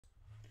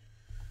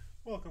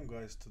Welcome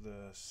guys to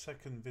the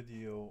second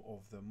video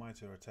of the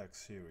MITRE ATT&CK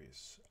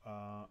series.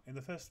 In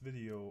the first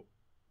video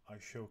I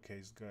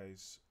showcased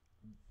guys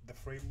the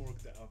framework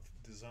that I've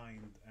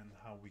designed and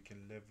how we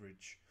can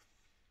leverage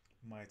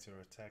MITRE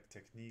ATT&CK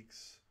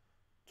techniques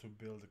to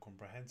build a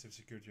comprehensive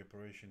security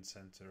operations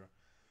center.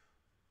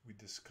 We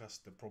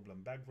discussed the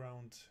problem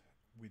background,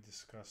 we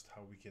discussed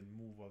how we can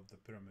move up the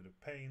pyramid of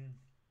pain,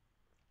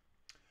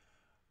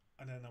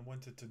 and then I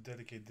wanted to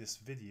dedicate this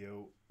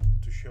video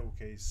to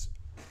showcase,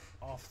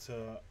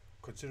 after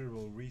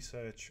considerable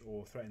research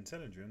or threat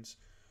intelligence,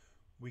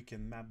 we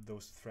can map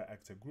those threat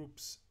actor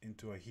groups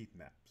into a heat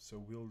map.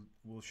 So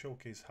we'll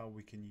showcase how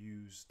we can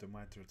use the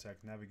MITRE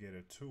ATT&CK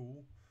Navigator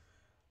tool,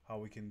 how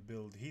we can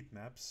build heat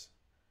maps,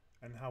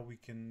 and how we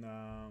can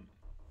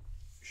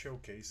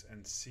showcase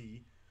and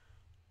see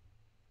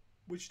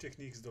which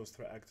techniques those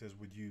threat actors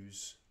would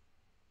use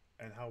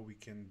and how we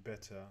can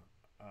better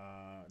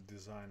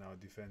design our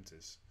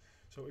defenses.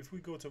 So if we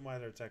go to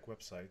MITRE ATT&CK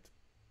website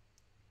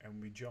and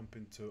we jump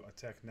into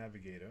Attack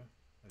Navigator,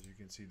 as you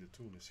can see the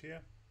tool is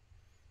here.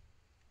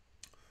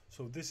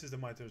 So this is the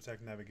MITRE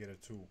ATT&CK Navigator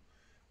tool.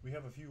 We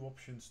have a few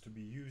options to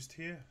be used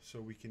here. So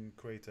we can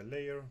create a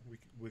layer,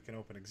 we can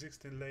open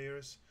existing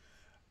layers,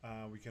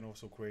 we can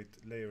also create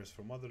layers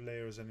from other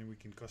layers, and then we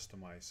can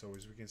customize. So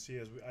as we can see,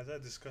 as I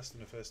discussed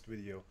in the first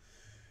video,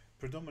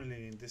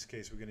 predominantly in this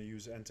case we're going to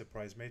use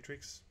enterprise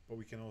matrix, but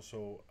we can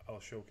also,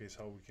 I'll showcase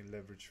how we can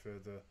leverage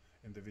further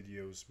in the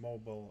videos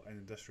mobile and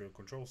industrial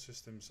control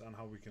systems, and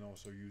how we can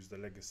also use the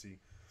legacy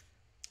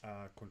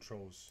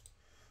controls.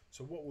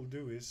 So what we'll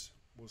do is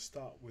we'll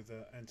start with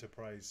the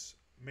enterprise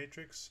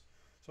matrix.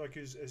 So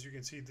as you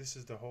can see, this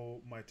is the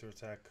whole MITRE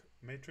ATT&CK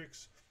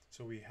matrix.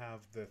 So we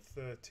have the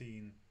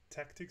 13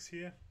 tactics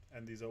here,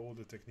 and these are all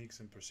the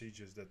techniques and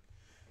procedures that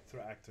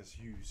threat actors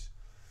use.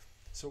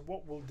 So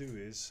what we'll do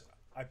is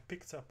I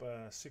picked up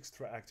 6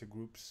 threat actor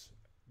groups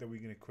that we're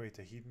going to create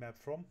a heat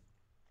map from.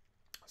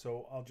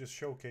 So I'll just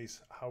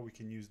showcase how we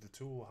can use the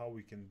tool, how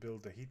we can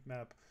build a heat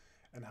map,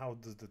 and how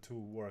does the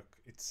tool work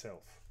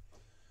itself.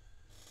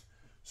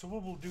 So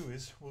what we'll do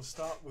is we'll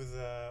start with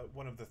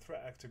one of the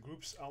threat actor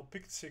groups. I'll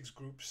pick 6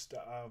 groups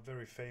that are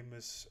very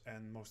famous,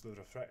 and most of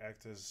the threat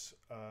actors,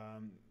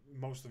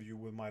 most of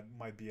you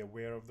might be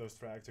aware of those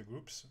threat actor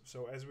groups.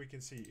 So as we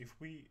can see, if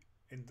we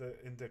in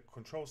the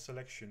control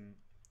selection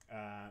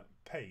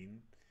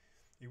pane,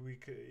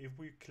 if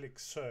we click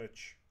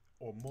search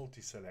or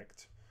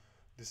multi-select,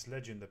 this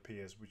legend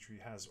appears, which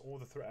has all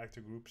the threat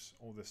actor groups,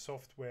 all the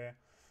software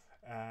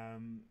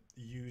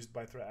used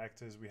by threat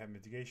actors. We have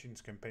mitigations,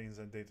 campaigns,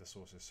 and data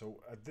sources.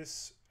 So at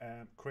this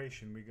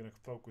creation, we're going to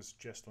focus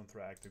just on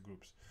threat actor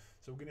groups.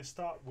 So we're going to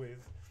start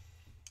with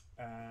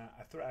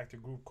a threat actor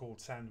group called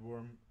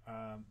Sandworm.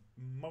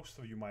 Most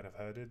of you might have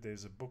heard it.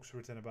 There's books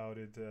written about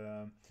it.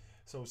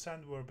 So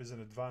Sandworm is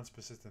an advanced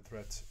persistent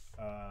threat,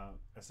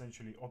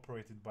 essentially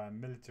operated by a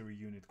military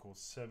unit called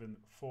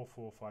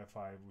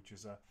 74455, which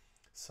is a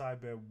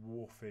cyber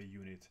warfare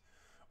unit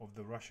of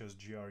the Russia's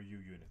GRU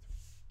unit.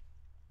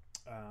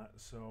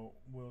 So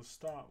we'll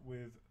start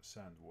with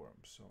Sandworm.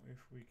 So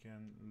if we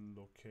can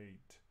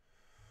locate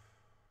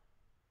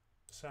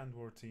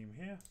Sandworm team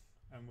here,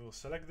 and we'll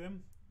select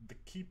them. The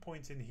key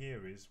point in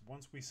here is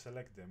once we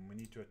select them, we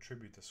need to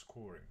attribute a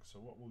scoring. So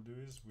what we'll do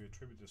is we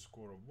attribute a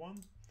score of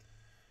 1.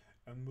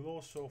 And we'll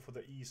also, for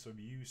the ease of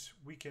use,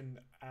 we can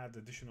add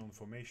additional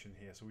information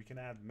here. So we can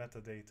add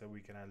metadata,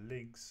 we can add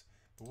links,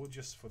 but we'll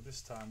just, for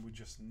this time, we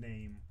just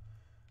name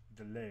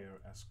the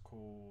layer as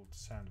called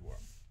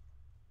Sandworm.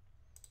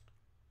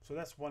 So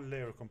that's one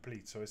layer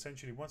complete. So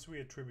essentially, once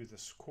we attribute a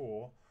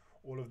score,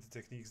 all of the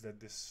techniques that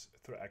this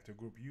threat actor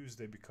group use,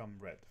 they become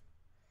red.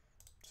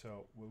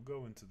 So we'll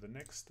go into the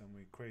next and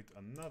we create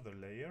another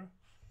layer.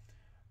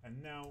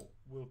 And now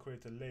we'll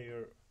create a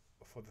layer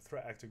for the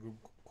threat actor group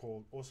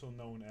called, also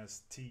known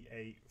as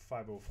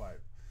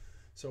TA505.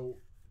 So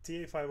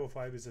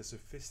TA505 is a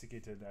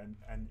sophisticated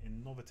and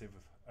innovative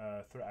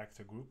threat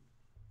actor group.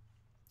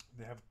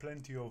 They have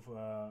plenty of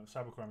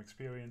cybercrime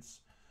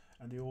experience,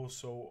 and they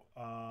also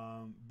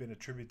been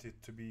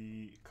attributed to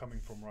be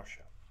coming from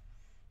Russia.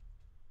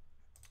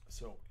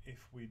 So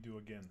if we do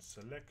again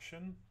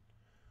selection,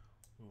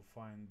 we'll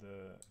find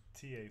the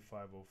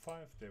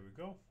TA505. There we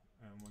go.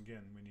 And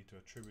again, we need to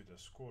attribute a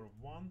score of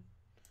 1.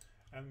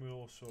 And we'll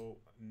also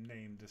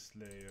name this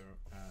layer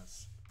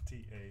as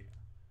TA505.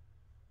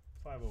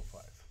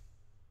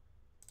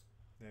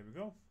 There we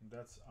go.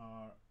 That's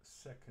our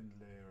second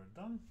layer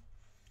done.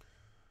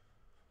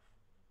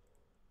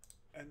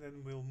 And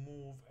then we'll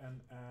move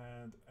and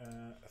add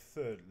a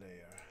third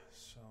layer.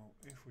 So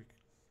if we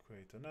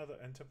create another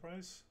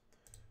enterprise.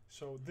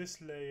 So this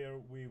layer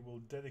we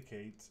will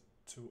dedicate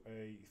to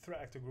a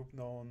threat actor group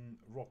known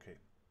Roque.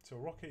 So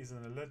Roque is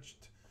an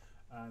alleged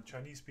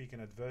Chinese-speaking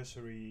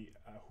adversary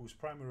whose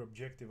primary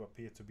objective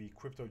appeared to be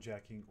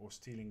cryptojacking or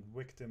stealing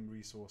victim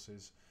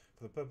resources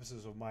for the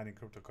purposes of mining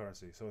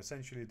cryptocurrency. So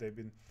essentially,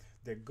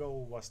 their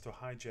goal was to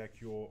hijack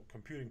your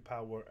computing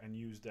power and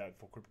use that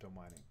for crypto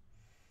mining.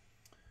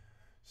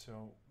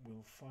 So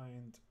we'll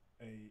find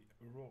a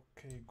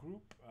ROK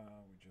group.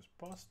 We just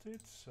passed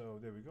it, so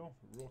there we go.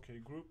 ROK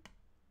group.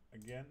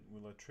 Again,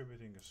 we're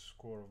attributing a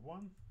score of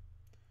 1,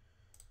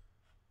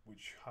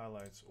 which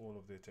highlights all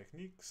of their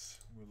techniques.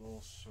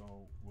 We'll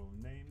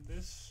name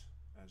this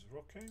as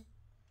ROK.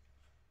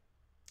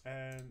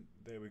 And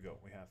there we go.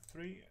 We have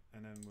 3,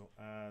 and then we'll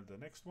add the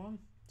next one.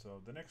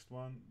 So the next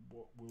one,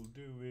 what we'll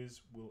do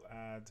is we'll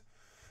add,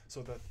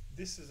 so that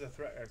this is a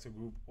threat actor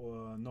group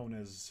known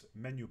as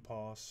menu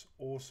pass,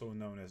 also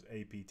known as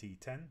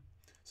APT10.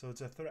 So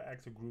it's a threat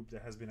actor group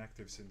that has been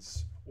active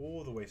since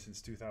all the way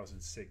since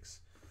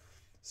 2006.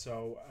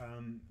 So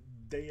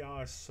they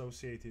are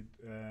associated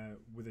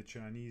with the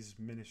Chinese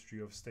Ministry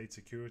of State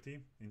Security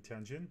in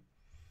Tianjin.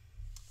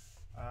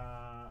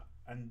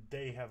 And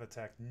they have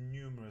attacked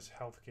numerous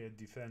healthcare,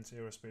 defense,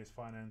 aerospace,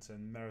 finance,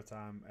 and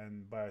maritime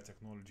and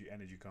biotechnology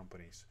energy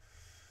companies.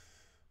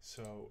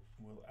 So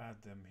we'll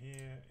add them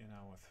here in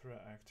our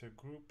threat actor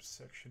group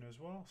section as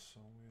well. So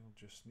we'll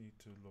just need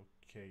to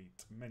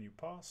locate menu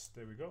pass.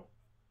 There we go.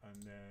 And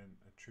then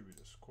attribute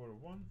a score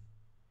of 1.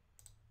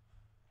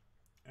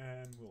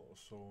 And we'll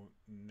also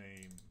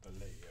name the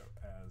layer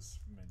as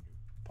menu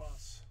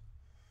pass.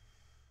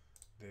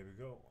 There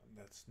we go.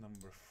 That's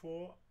number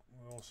 4.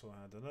 We'll also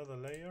add another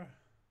layer.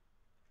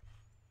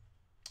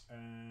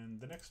 And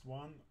the next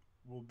one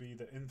will be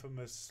the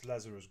infamous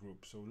Lazarus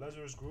group. So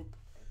Lazarus group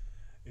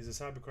is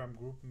a cybercrime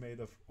group made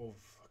of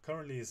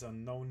currently is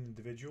unknown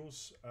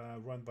individuals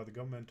run by the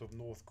government of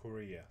North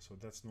Korea. So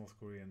that's North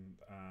Korean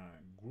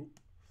group.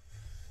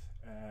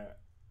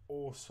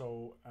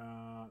 Also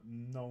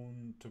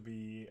known to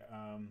be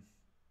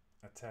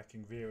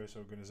attacking various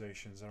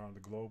organizations around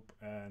the globe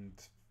and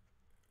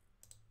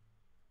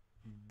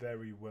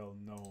very well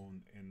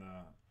known in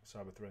the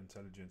cyber threat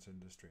intelligence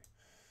industry.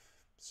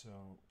 So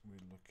we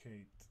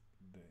locate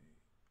the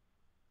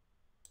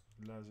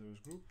Lazarus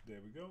group,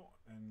 there we go,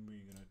 and we're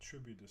going to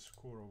attribute the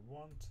score of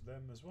 1 to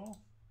them as well.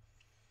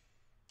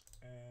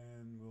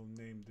 And we'll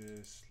name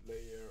this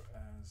layer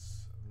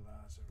as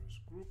Lazarus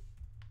group.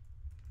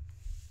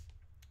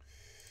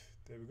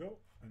 There we go,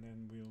 and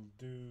then we'll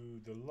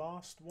do the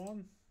last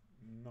one,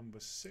 number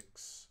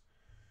 6,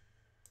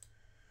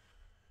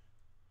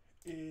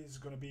 is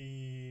going to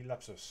be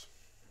Lapsus.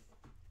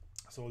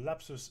 So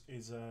Lapsus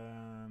is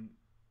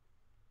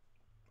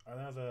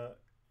another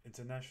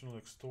international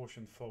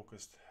extortion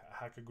focused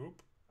hacker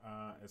group.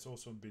 It's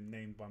also been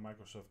named by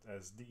Microsoft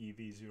as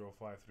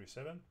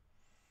DEV0537.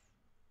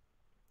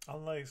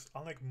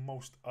 Unlike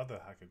most other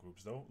hacker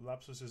groups though,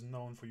 Lapsus is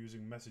known for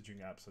using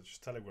messaging apps such as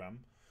Telegram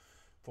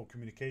for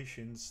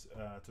communications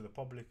to the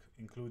public,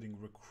 including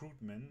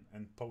recruitment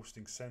and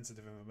posting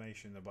sensitive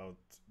information about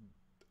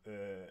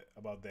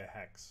their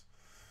hacks.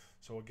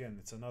 So again,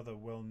 it's another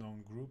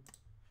well-known group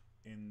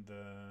in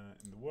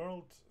the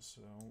world.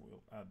 So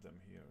we'll add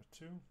them here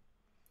too.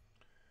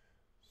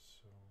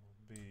 So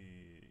be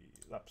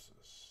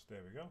Lapsus.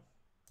 There we go.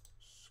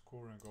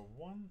 Scoring of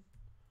 1,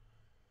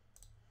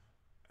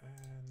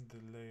 and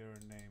the layer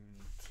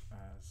named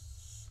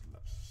as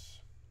Lapsus.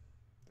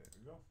 There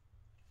we go.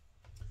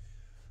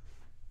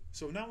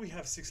 So now we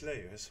have 6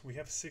 layers. We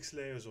have 6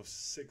 layers of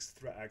 6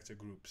 threat actor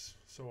groups.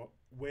 So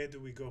where do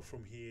we go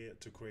from here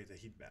to create a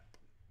heat map,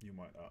 you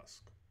might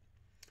ask?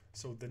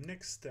 So the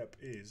next step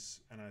is,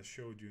 and I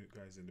showed you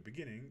guys in the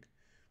beginning,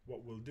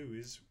 what we'll do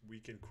is we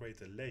can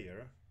create a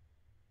layer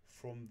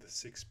from the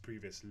 6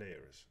 previous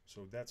layers.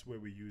 So that's where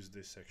we use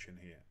this section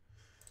here.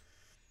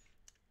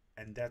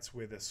 And that's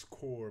where the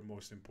score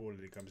most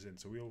importantly comes in.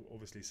 So we'll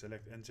obviously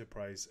select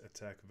Enterprise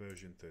Attack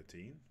version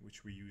 13,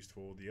 which we used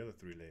for all the other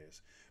 3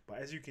 layers. But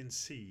as you can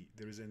see,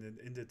 there is an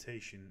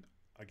indentation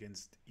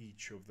against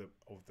each of the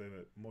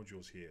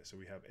modules here. So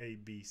we have A,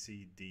 B,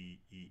 C,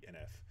 D, E, and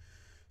F.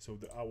 So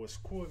our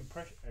score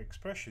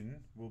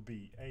expression will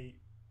be A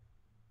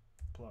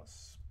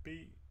plus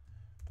B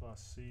plus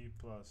C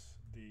plus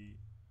D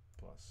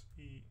plus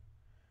E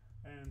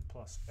and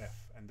plus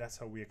F, and that's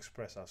how we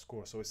express our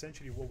score. So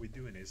essentially what we're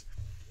doing is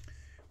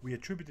we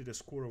attributed a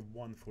score of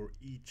 1 for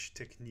each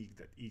technique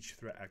that each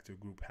threat actor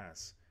group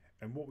has.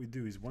 And what we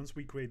do is once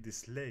we create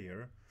this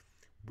layer,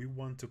 we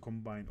want to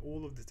combine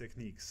all of the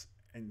techniques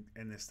and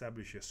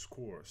establish a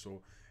score.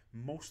 So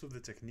most of the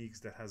techniques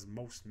that has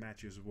most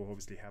matches will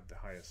obviously have the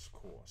highest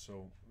score.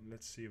 So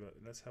let's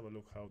have a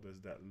look, how does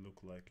that look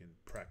like in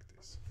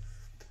practice.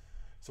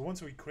 So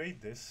once we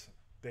create this,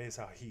 there's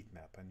our heat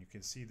map, and you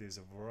can see there's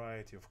a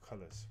variety of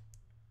colors.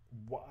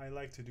 What I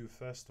like to do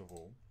first of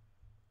all,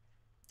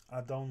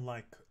 I don't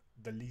like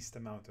the least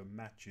amount of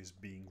matches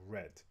being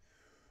red.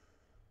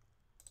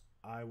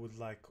 I would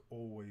like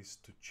always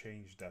to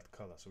change that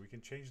color. So we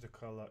can change the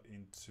color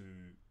into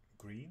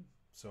green.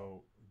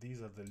 So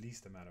these are the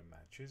least amount of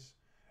matches.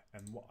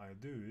 And what I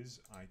do is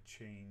I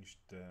change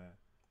the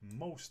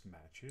most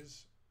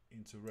matches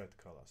into red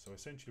color. So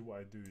essentially what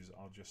I do is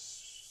I'll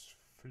just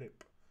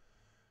flip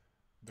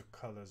the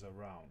colors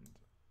around,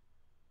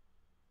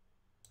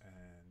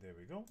 and there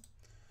we go.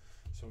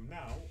 So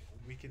now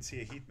we can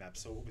see a heat map.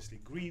 So obviously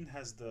green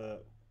has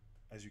the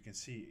as you can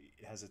see,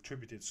 it has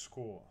attributed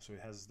score, so it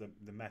has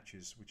the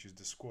matches, which is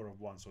the score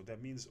of 1. So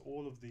that means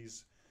all of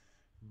these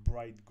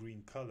bright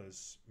green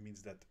colors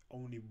means that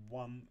only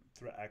one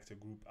threat actor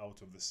group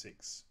out of the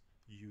 6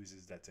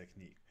 uses that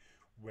technique,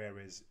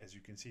 whereas as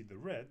you can see, the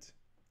red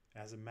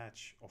has a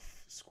match of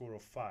score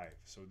of 5,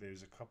 so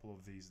there's a couple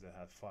of these that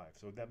have 5.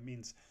 So that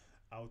means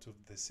out of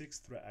the 6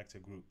 threat actor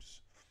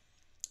groups,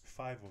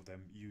 5 of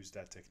them use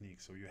that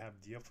technique. So you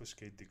have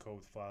deobfuscate,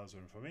 decode files or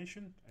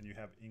information, and you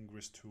have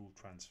ingress tool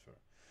transfer.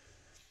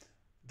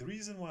 The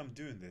reason why I'm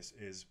doing this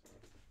is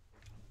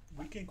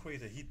we can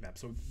create a heat map.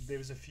 So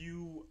there's a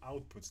few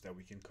outputs that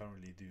we can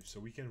currently do. So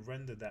we can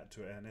render that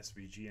to an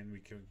SVG, and we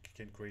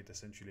can create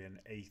essentially an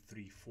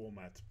A3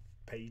 format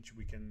page.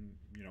 We can,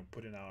 you know,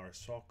 put in our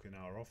SOC in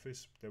our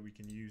office that we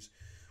can use.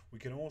 We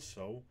can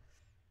also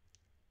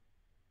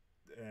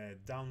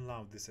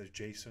download this as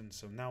JSON.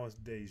 So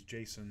nowadays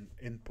JSON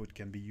input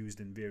can be used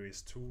in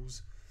various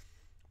tools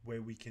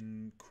where we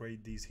can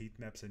create these heat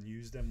maps and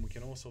use them. We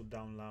can also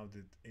download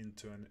it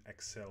into an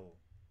Excel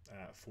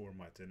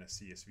format and a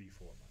CSV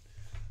format.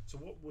 So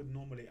what would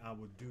normally I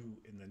would do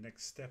in the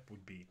next step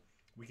would be,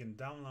 we can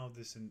download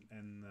this in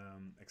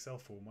Excel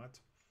format,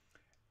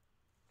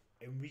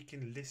 and we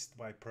can list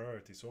by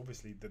priority. So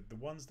obviously the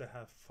ones that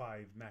have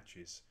 5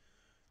 matches,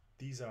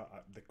 these are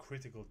the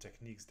critical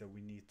techniques that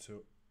we need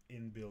to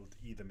inbuild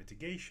either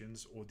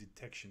mitigations or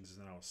detections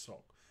in our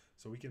SOC.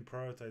 So we can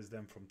prioritize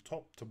them from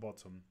top to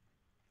bottom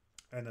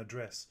and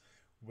address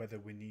whether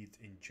we need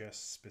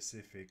ingest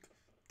specific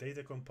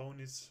data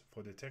components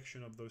for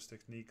detection of those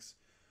techniques,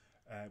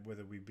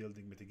 whether we're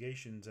building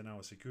mitigations in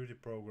our security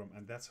program,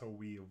 and that's how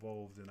we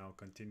evolved in our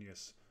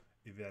continuous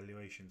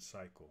evaluation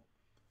cycle.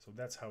 So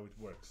that's how it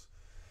works.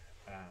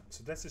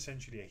 So that's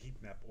essentially a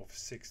heat map of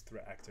 6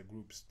 threat actor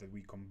groups that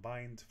we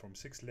combined from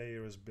 6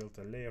 layers, built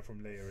a layer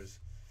from layers.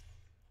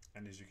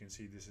 And as you can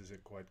see, this is a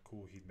quite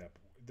cool heat map.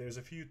 There's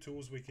a few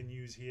tools we can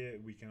use here.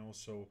 We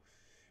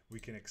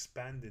can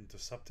expand into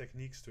sub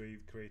techniques to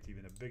create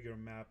even a bigger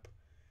map.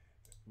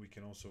 We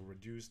can also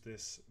reduce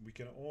this. We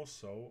can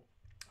also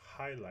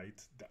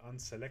highlight the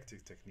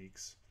unselected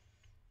techniques,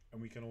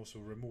 and we can also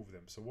remove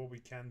them. So what we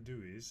can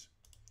do is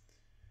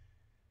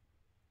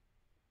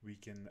we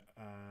can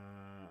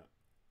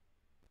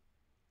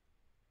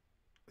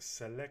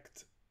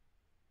select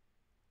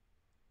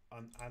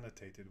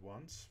unannotated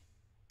ones,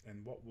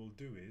 and what we'll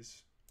do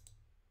is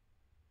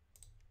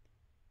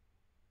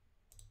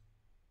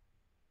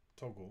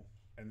toggle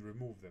and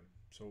remove them.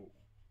 So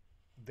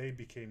they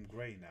became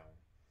gray now.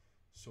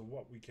 So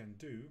what we can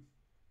do,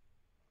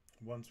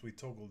 once we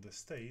toggle the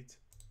state,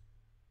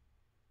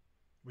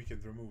 we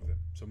can remove them.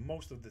 So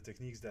most of the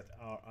techniques that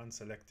are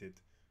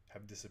unselected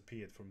have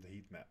disappeared from the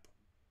heat map.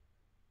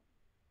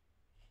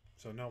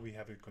 So now we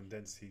have a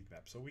condensed heat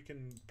map. So we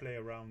can play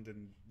around,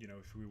 and you know,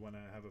 if we want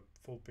to have a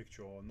full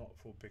picture or not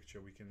full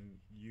picture, we can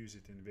use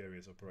it in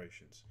various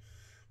operations.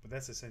 But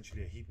that's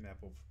essentially a heat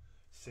map of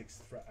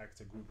 6 threat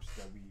actor groups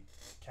that we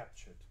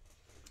captured.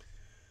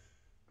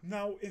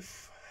 Now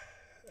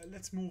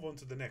let's move on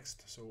to the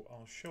next. So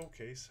I'll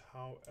showcase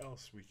how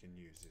else we can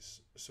use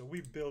this. So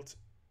we built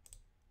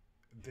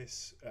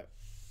this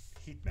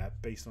heat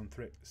map based on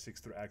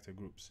 6 threat actor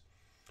groups.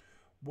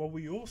 What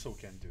we also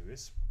can do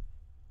is,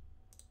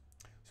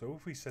 so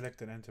if we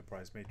select an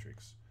enterprise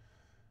matrix,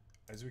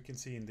 as we can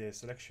see in their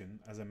selection,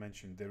 as I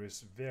mentioned, there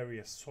is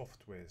various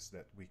softwares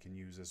that we can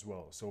use as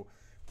well. So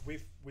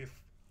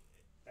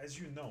as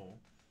you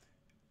know,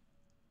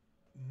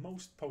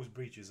 most post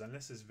breaches,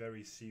 unless it's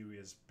very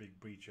serious big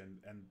breach and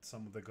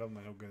some of the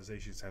government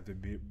organizations have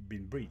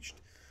been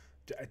breached,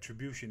 the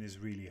attribution is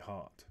really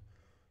hard.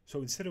 So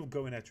instead of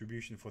going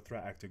attribution for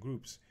threat actor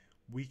groups,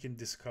 we can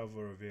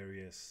discover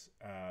various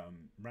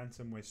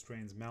ransomware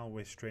strains,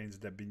 malware strains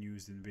that have been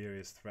used in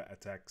various threat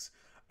attacks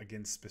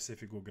against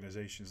specific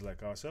organizations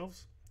like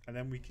ourselves, and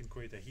then we can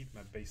create a heat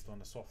map based on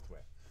the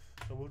software.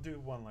 So we'll do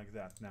one like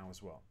that now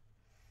as well.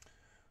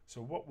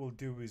 So what we'll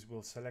do is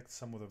we'll select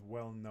some of the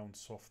well-known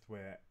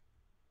software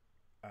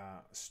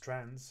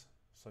strands,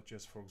 such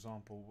as, for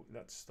example,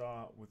 let's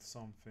start with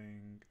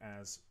something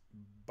as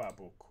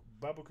Babuk.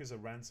 Babuk is a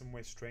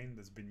ransomware strain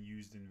that's been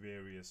used in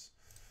various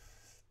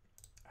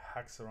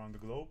hacks around the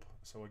globe.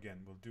 So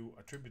again, we'll do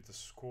attribute the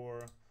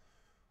score.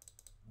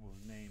 We'll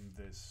name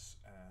this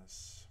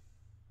as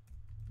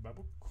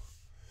Babuk.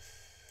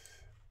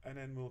 And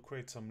then we'll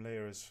create some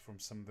layers from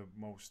some of the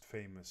most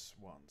famous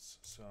ones.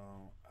 So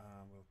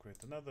we'll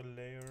create another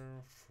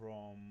layer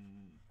from,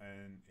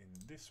 and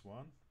in this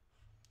one,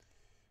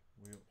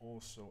 we'll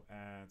also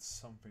add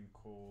something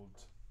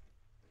called,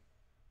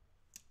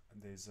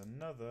 and there's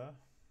another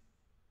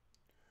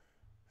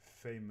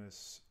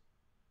famous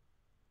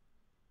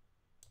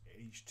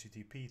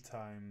HTTP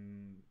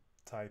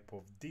type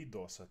of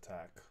DDoS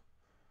attack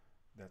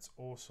that's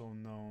also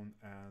known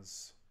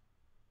as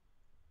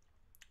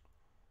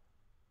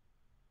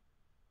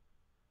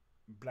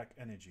Black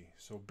Energy.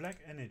 So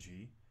Black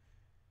Energy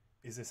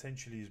is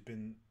essentially has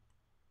been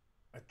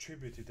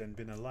attributed and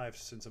been alive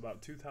since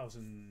about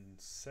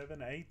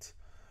 2007-8,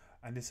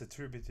 and it's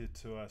attributed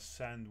to a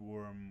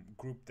sandworm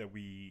group that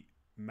we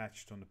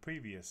matched on the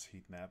previous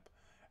heat map.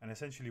 And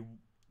essentially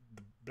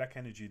the Black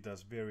Energy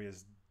does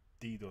various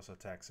DDoS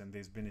attacks, and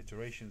there's been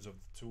iterations of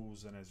the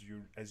tools, and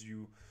as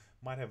you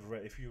might have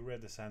read, if you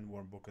read the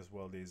Sandworm book as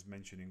well, there's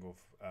mentioning of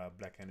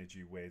Black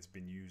Energy where it's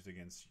been used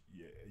against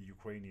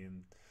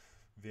Ukrainian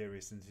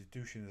various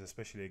institutions,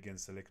 especially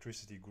against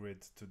electricity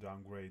grid, to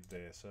downgrade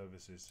their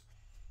services.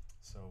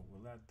 So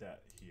we'll add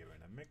that here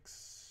in a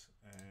mix,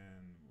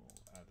 and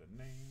we'll add a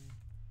name,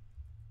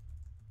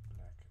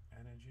 Black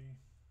Energy.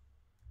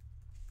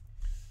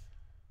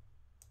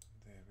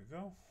 There we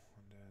go.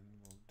 And then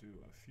we'll do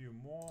a few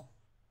more.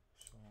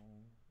 So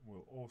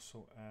we'll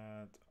also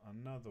add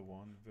another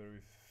one,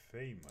 very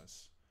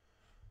famous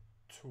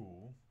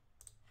tool,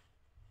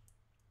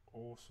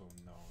 also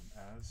known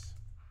as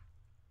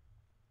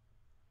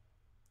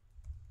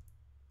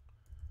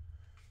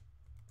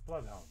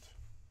Bloodhound.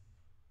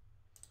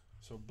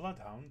 So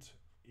Bloodhound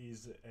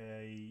is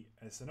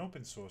an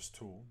open source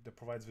tool that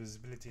provides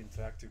visibility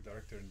into Active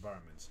Directory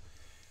environments.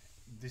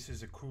 This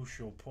is a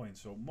crucial point.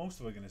 So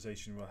most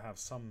organizations will have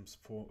some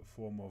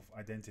form of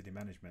identity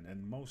management,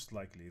 and most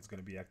likely it's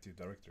going to be Active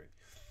Directory.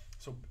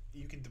 So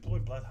you can deploy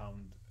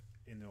Bloodhound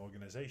in an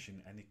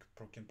organization, and it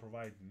can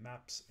provide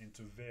maps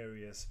into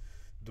various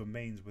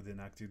domains within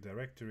Active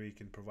Directory. It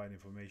can provide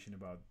information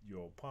about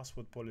your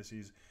password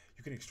policies.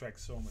 You can extract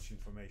so much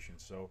information.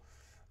 So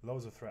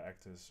loads of threat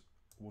actors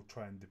will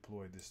try and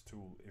deploy this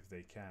tool if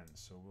they can.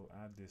 So we'll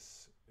add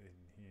this in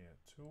here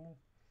too.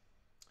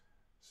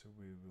 So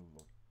we will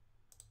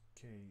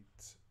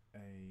locate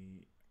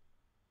a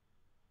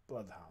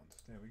Bloodhound.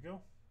 There we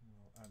go.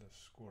 We'll add a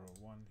score of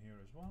 1 here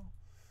as well.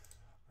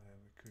 And then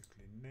we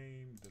quickly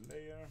name the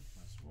layer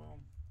as well.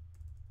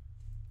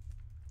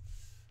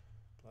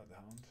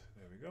 Bloodhound.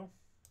 There we go.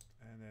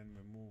 And then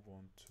we move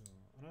on to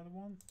another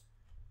one.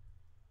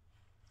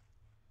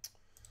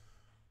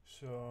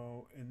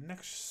 So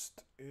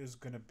next is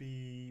gonna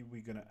be,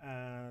 we're gonna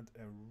add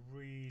a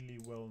really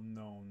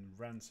well-known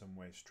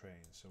ransomware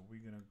strain. So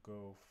we're gonna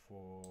go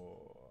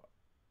for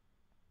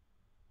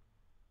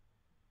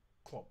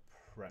Clop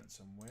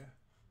ransomware,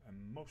 and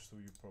most of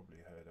you probably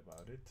heard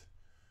about it.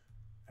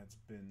 It's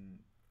been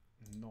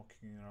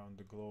knocking around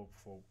the globe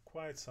for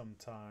quite some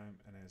time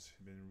and has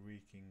been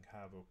wreaking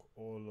havoc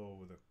all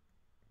over the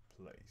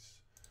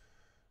place.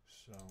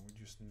 So we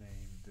just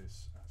name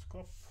this as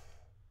Clop.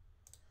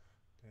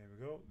 There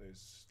we go.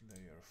 There's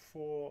layer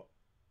 4.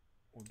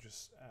 We'll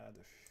just add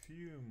a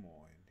few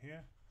more in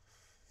here.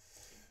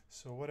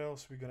 So what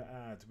else we're gonna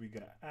add? We're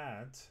gonna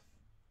add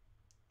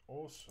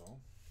also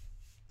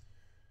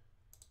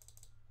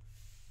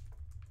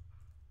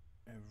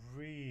a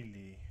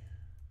really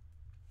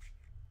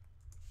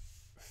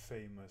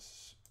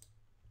famous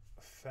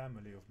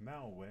family of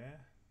malware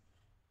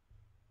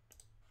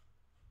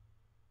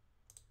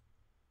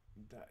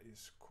that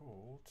is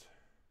called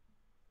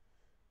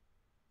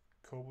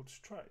Cobalt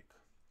Strike.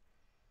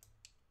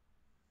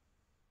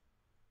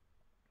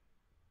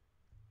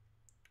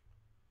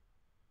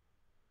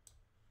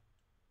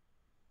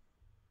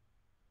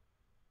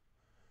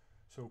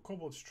 So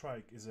Cobalt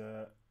Strike is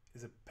a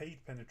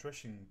paid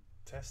penetration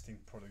testing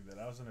product that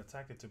allows an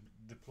attacker to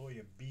deploy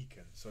a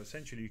beacon. So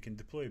essentially you can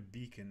deploy a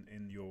beacon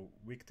in your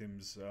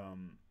victim's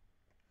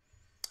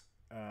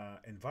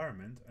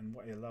environment, and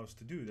what it allows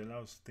to do, it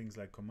allows things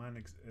like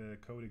command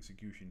code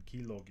execution,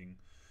 key logging,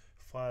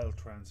 file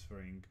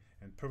transferring,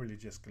 and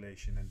privilege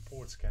escalation and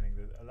port scanning.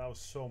 That allows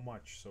so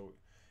much. So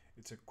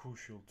it's a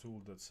crucial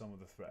tool that some of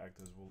the threat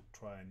actors will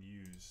try and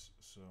use.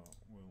 So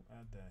we'll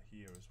add that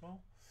here as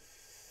well.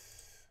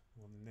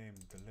 We'll name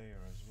the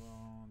layer as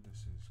well.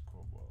 This is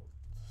Cobalt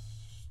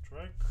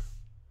Strike.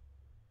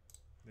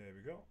 There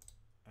we go.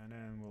 And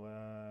then we'll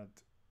add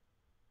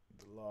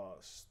the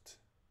last.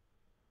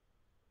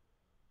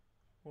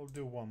 We'll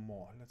do one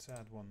more. Let's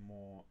add one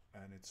more,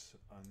 and it's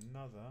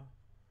another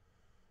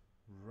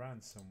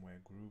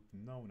ransomware group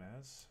known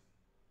as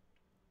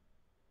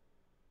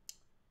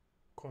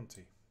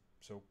Conti.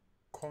 So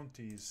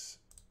Conti's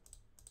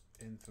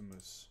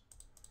infamous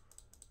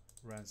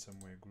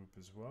ransomware group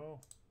as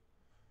well.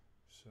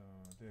 So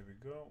there we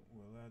go.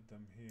 We'll add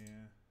them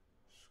here.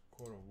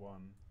 Score of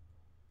 1,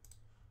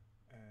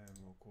 and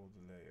we'll call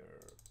the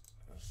layer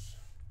as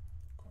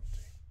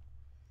Conti.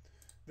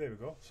 There we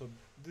go. So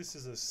this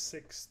is a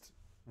 6th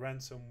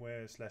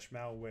ransomware slash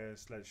malware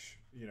slash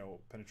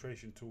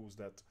penetration tools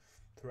that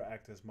threat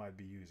actors might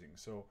be using.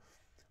 So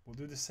we'll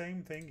do the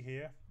same thing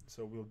here.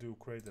 So we'll do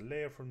create a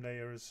layer from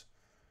layers.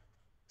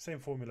 Same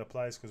formula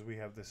applies because we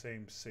have the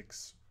same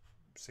six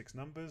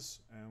numbers,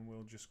 and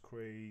we'll just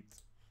create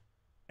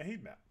a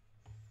heat map.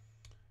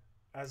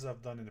 As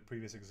I've done in the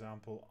previous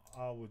example,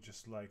 I would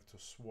just like to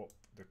swap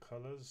the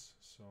colors.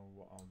 So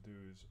what I'll do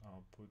is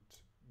I'll put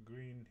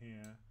green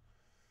here.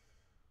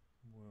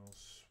 We'll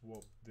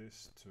swap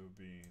this to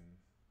being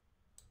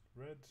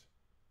red.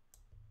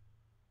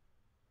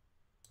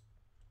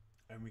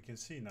 And we can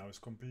see now it's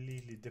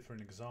completely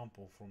different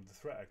example from the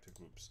threat actor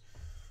groups.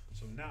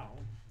 So now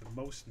the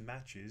most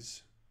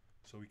matches,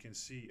 So we can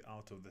see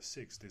out of the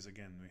 6, there's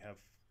again, we have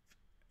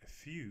a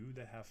few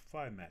that have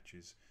 5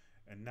 matches,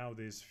 and now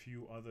there's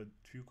few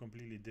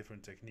completely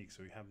different techniques.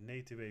 So you have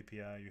native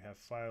API, you have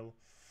file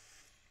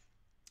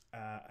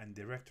and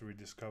directory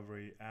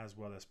discovery, as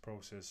well as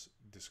process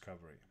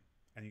discovery.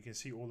 And you can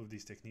see all of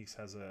these techniques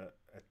has a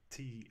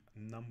T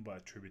number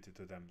attributed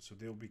to them. So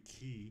they'll be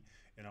key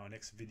in our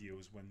next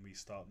videos when we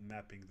start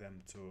mapping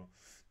them to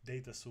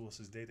data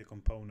sources, data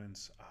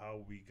components,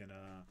 how we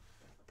gonna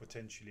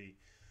potentially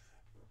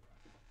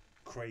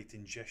create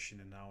ingestion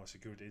in our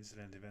security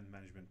incident event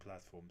management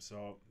platform.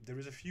 So there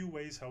is a few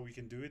ways how we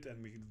can do it,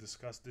 and we can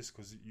discuss this,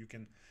 because you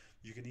can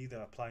either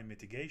apply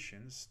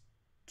mitigations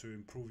to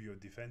improve your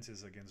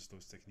defenses against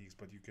those techniques,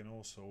 but you can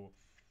also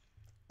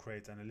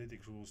create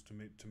analytic rules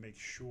to make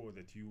sure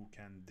that you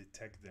can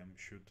detect them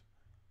should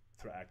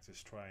threat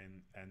actors try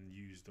and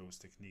use those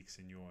techniques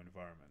in your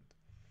environment.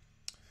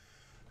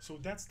 So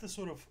that's the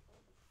sort of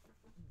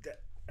the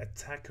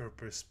attacker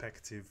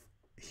perspective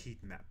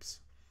heat maps.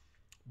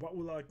 What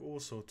we like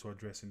also to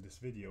address in this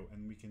video,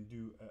 and we can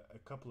do a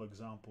couple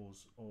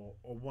examples, or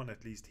one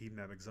at least heat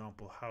map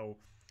example, how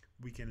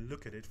we can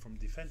look at it from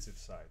defensive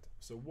side.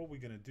 So what we're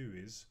going to do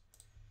is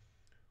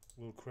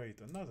we'll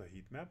create another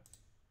heat map,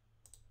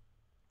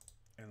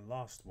 and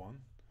last one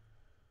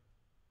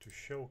to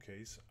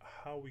showcase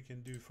how we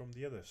can do from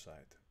the other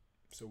side.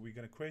 So we're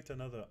going to create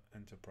another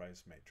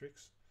enterprise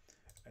matrix,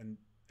 and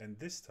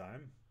this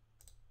time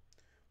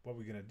what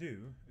we're going to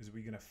do is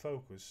we're going to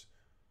focus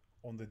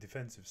on the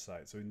defensive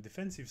side. So in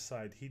defensive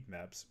side heat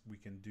maps, we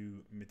can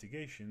do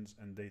mitigations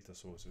and data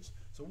sources.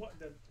 So what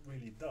that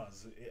really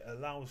does, it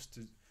allows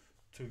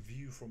to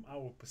view from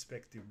our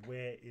perspective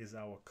where is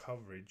our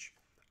coverage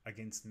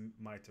against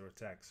MITRE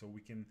attack. So we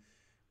can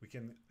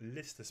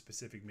list the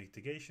specific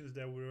mitigations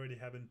that we already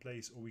have in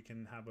place, or we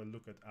can have a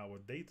look at our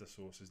data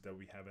sources that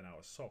we have in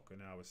our SOC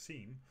and our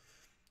SIEM,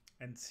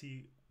 and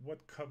see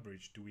what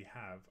coverage do we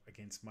have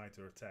against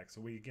MITRE attacks.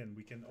 So we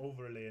can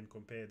overlay and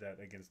compare that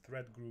against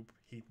threat group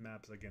heat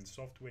maps, against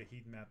software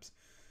heat maps,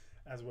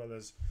 as well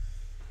as,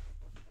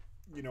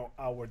 you know,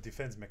 our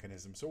defense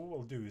mechanism. So what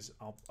we'll do is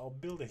I'll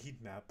build a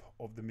heat map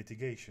of the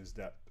mitigations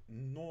that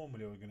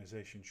normally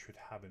organizations should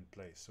have in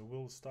place. So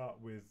we'll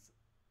start with,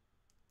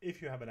 if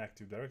you have an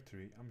Active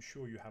Directory, I'm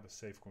sure you have a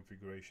safe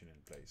configuration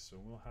in place. So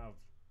we'll have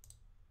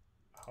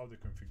how the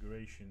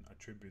configuration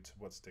attributes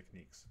what's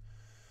techniques.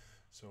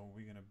 So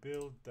we're going to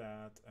build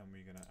that, and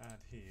we're going to add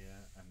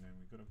here, and then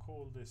we're going to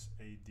call this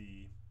AD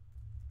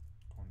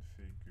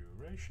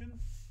configuration.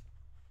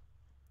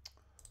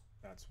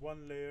 That's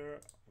one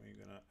layer.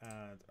 We're going to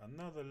add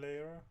another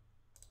layer,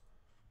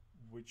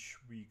 which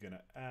we're going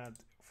to add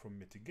from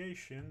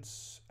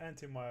mitigations,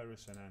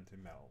 antivirus and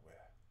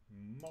anti-malware.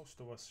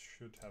 Most of us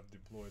should have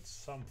deployed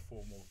some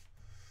form of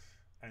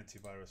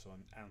antivirus or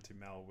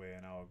anti-malware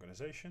in our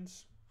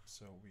organizations.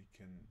 So we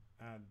can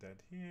add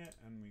that here,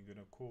 and we're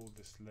going to call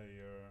this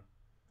layer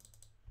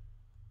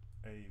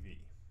AV.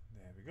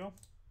 There we go.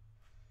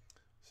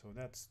 So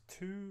that's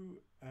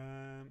 2.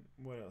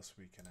 What else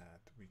we can add?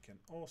 We can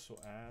also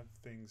add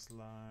things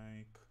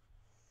like,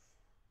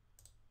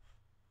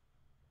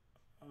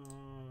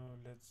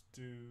 let's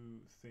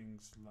do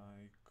things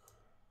like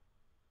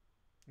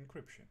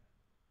encryption.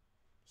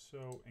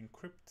 So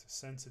encrypt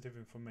sensitive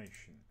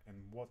information, and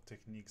what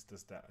techniques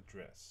does that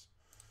address?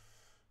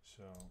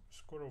 So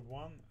score of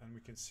 1, and we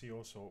can see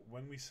also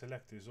when we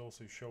select this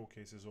also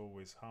showcases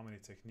always how many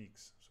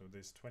techniques. So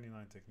there's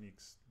 29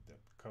 techniques that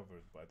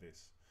covered by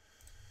this.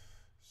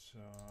 So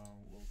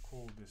we'll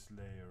call this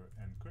layer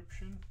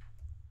encryption.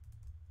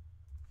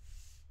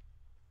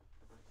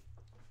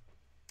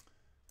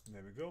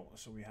 There we go.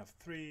 So we have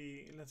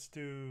 3. Let's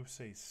do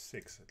say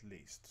 6 at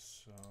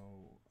least. So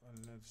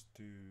let's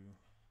do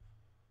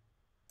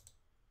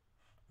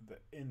the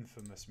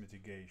infamous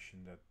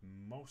mitigation that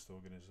most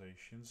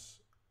organizations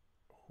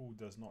who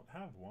does not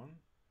have one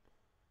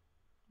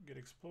get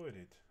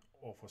exploited,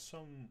 or for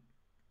some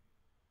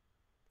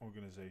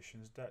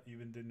organizations that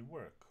even didn't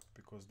work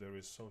because there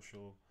is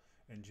social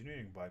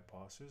engineering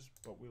bypasses.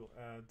 But we'll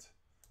add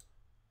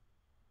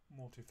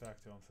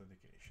multi-factor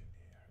authentication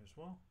here as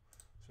well.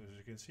 So as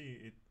you can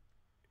see,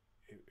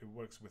 it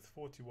works with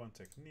 41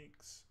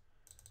 techniques,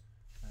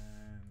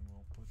 and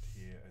we'll put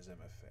here as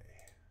MFA.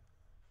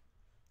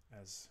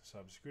 As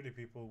cybersecurity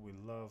people, we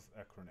love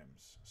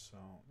acronyms. So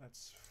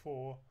that's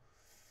 4,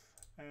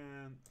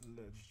 and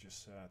let's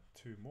just add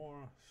 2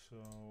 more.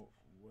 So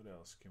what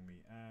else can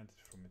we add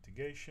from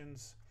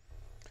mitigations?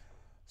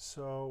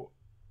 So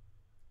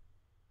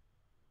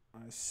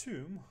I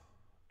assume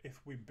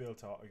if we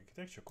built our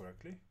architecture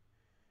correctly,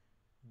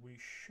 we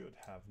should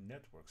have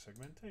network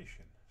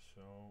segmentation.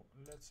 So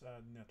let's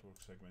add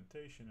network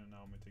segmentation in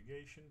our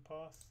mitigation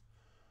path,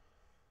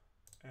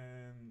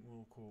 and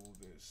we'll call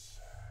this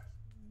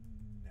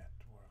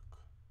network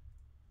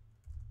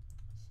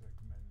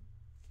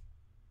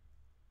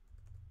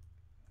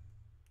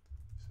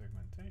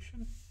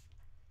segmentation.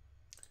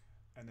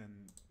 And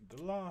then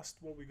the last,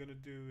 what we're going to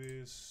do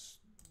is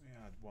we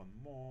add one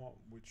more,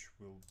 which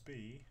will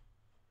be,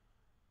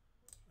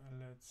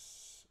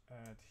 let's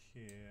add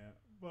here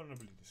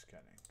vulnerability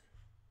scanning.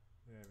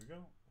 There we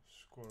go,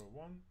 score of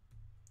 1.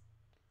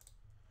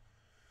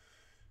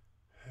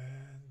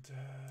 And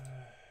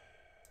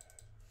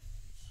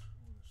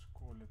let's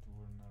call it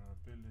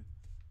vulnerability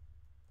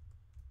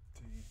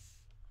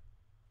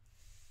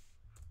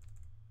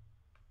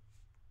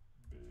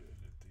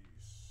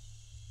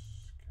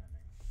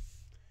scanning.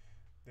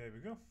 There we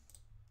go.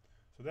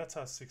 So that's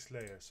our 6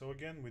 layers. So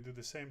again, we do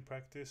the same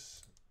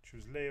practice.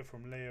 Choose layer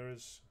from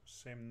layers,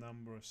 same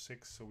number,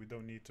 6. So we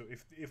don't need to.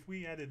 If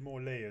we added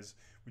more layers,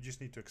 we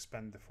just need to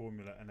expand the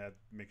formula and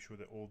make sure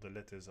that all the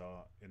letters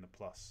are in a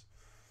plus.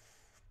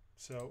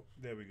 So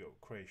there we go,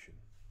 creation.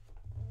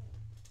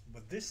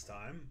 But this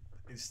time,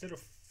 instead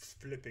of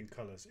flipping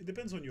colors, it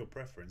depends on your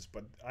preference.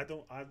 But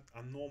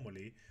I'm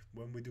normally,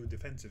 when we do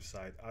defensive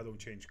side, I don't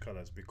change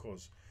colors,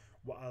 because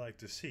what I like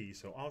to see.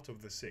 So out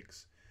of the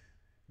 6,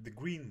 the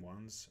green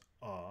ones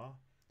are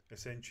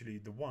essentially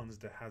the ones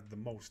that have the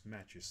most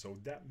matches. So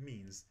that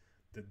means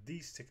that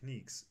these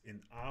techniques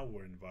in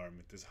our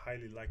environment is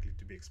highly likely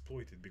to be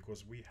exploited,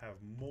 because we have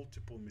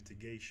multiple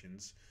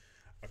mitigations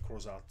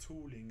across our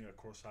tooling,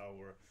 across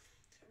our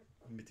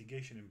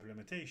mitigation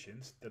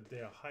implementations, that they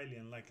are highly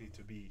unlikely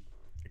to be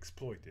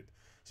exploited.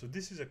 So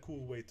this is a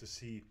cool way to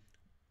see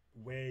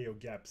where your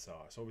gaps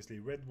are. So obviously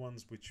red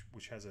ones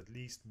which has at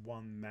least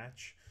one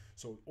match.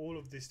 So all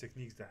of these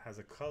techniques that has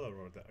a color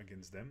or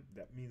against them,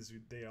 that means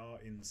they are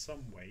in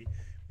some way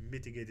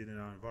mitigated in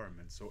our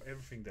environment. So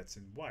everything that's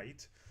in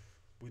white,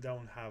 we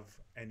don't have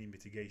any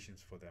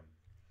mitigations for them.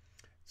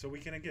 So we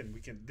can,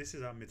 this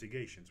is our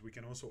mitigations. We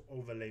can also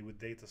overlay with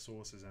data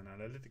sources and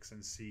analytics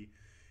and see,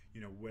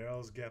 where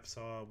else gaps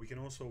are. We can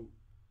also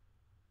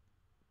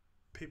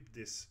pip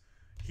this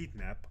heat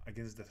map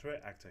against the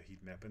threat actor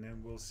heat map, and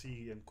then we'll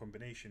see a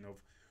combination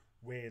of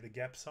where the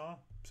gaps are,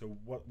 so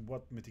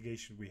what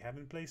mitigation we have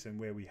in place and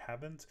where we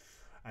haven't,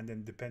 and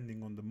then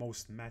depending on the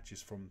most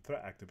matches from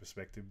threat actor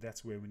perspective,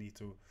 that's where we need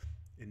to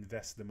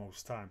invest the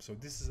most time. So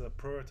this is a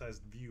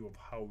prioritized view of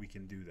how we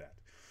can do that.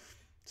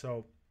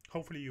 So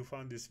hopefully you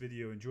found this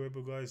video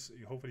enjoyable, guys.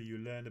 Hopefully you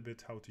learned a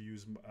bit how to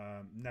use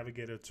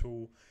Navigator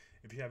tool.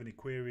 If you have any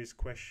queries,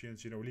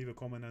 questions, leave a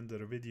comment under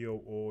the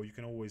video, or you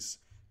can always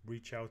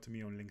reach out to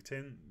me on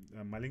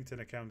LinkedIn. My LinkedIn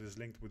account is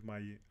linked with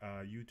my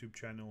YouTube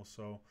channel,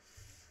 so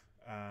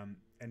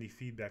any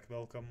feedback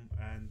welcome,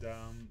 and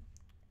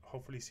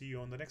hopefully see you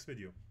on the next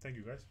video. Thank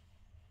you, guys.